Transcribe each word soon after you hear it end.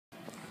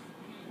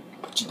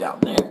Put you down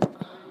there.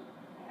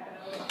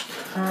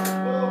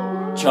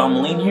 John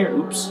Moline here.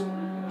 Oops.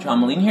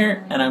 John Moline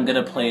here, and I'm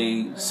gonna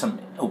play some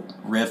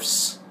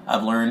riffs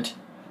I've learned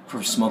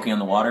from Smoking on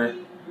the Water.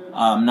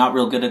 I'm not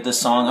real good at this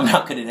song. I'm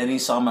not good at any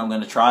song, but I'm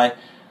gonna try.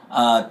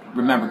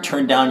 Remember,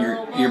 turn down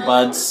your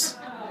earbuds,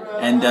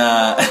 and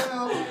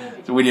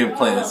so we need to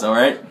play this. All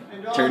right,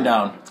 turn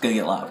down. It's gonna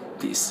get loud.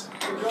 Peace.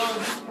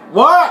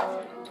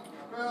 What?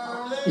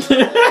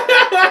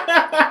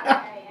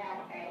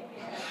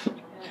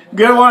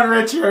 Good one,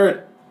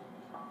 Richard.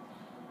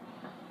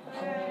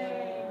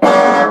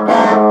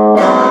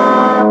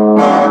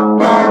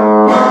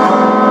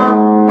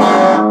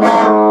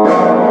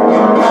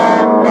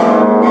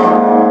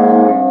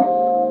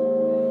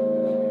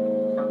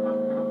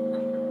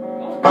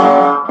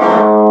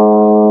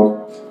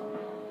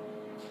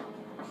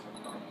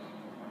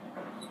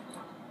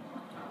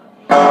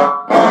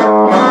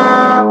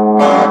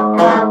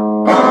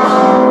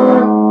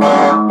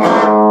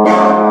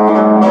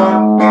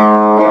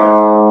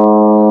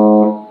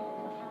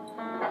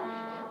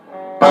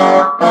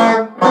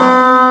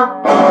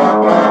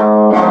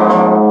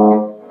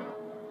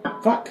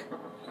 Fuck.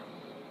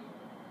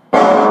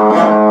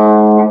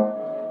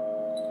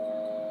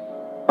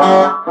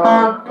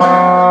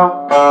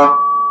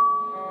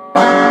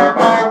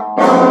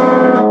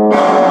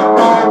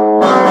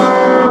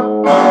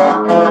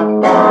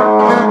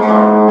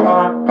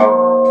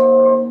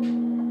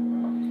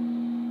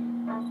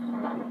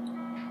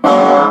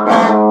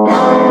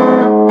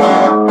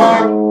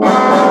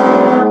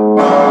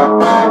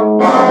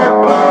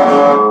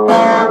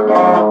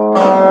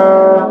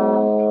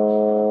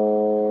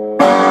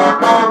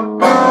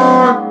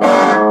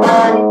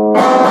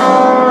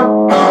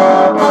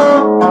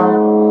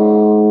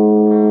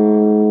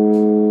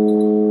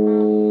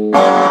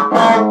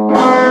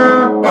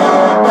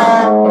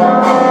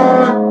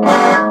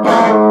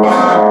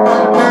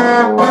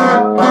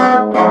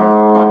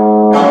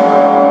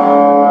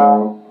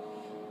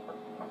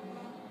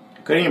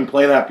 Couldn't even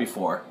play that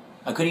before.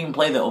 I couldn't even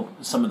play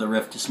some of the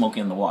riff to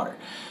Smoking on the Water.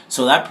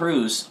 So that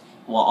proves,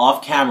 well,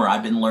 off camera,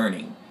 I've been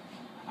learning.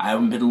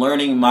 I've been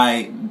learning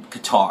my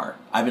guitar.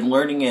 I've been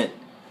learning it,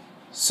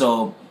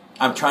 so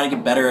I'm trying to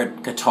get better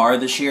at guitar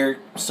this year,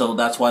 so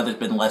that's why there's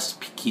been less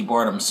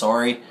keyboard. I'm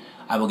sorry.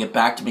 I will get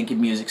back to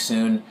making music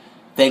soon.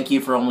 Thank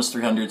you for almost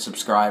 300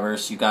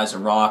 subscribers. You guys are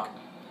rock.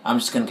 I'm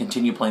just going to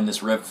continue playing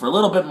this riff for a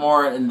little bit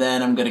more, and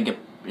then I'm going to get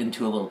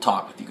into a little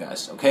talk with you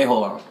guys. Okay,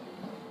 hold on.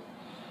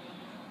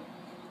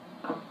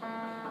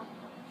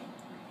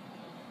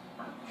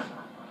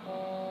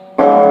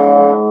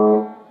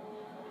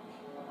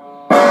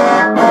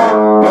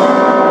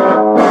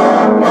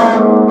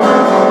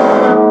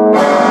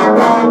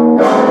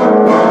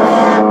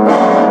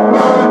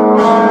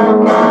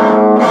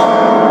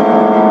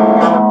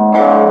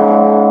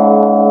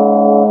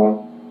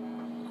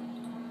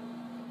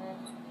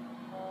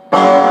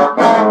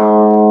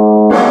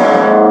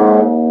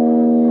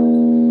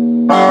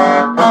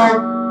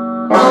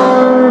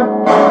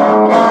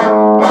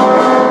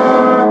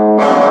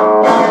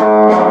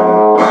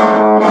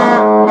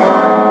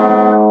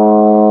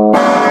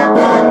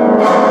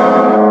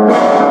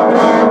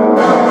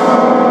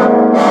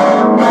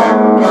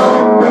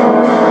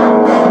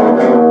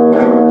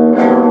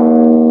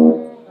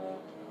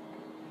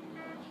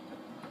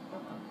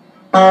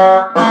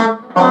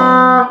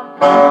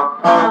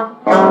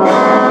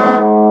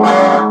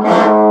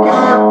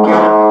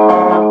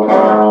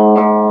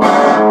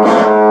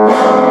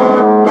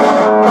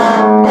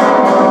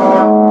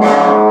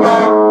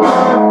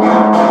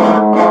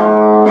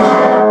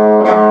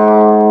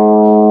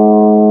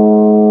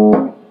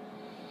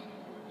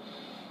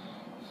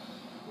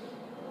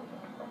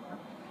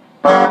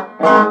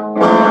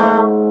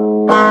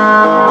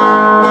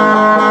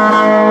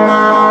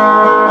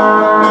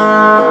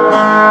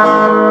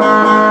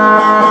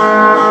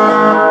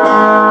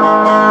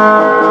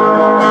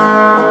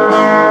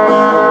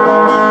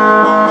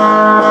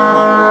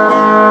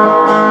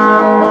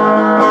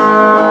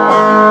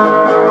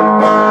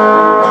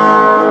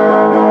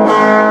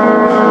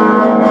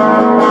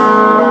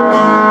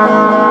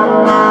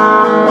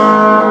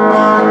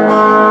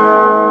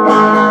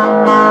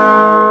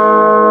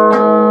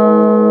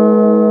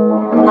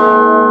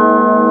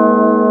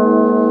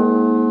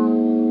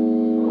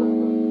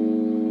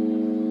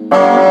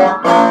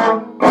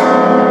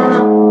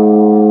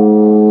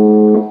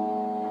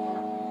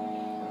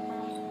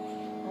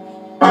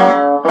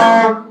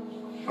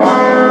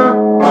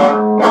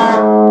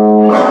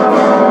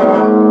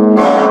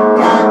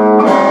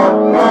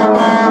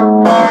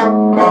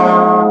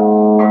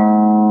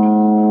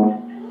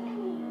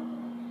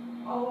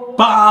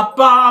 Ba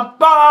ba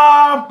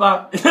ba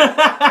ba.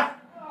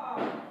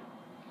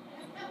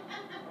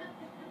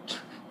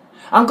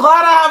 I'm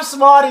glad I have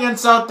some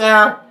audience out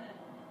there.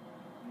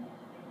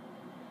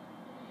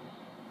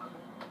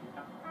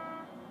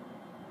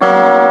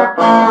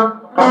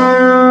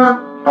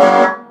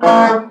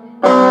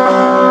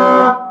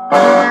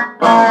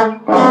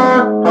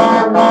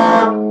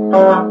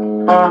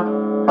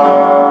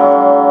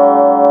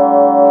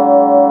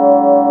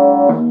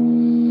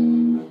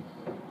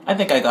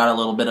 think I got a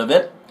little bit of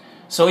it.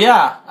 So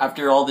yeah,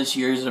 after all this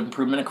years of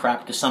improvement and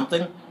crap to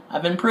something,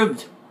 I've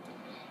improved.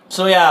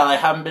 So yeah, I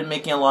haven't been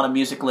making a lot of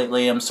music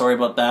lately. I'm sorry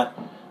about that.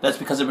 That's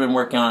because I've been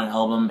working on an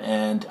album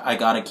and I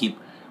gotta keep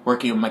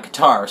working on my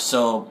guitar.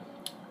 So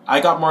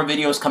I got more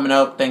videos coming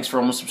out. Thanks for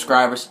all my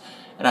subscribers.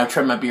 And I've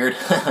trimmed my beard.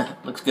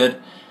 Looks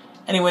good.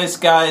 Anyways,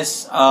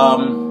 guys,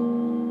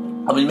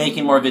 I'll be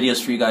making more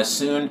videos for you guys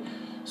soon.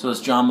 So it's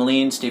John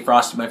Moline. Stay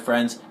frosty, my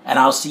friends. And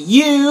I'll see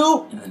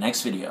you in the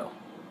next video.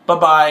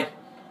 Bye-bye.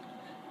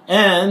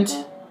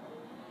 And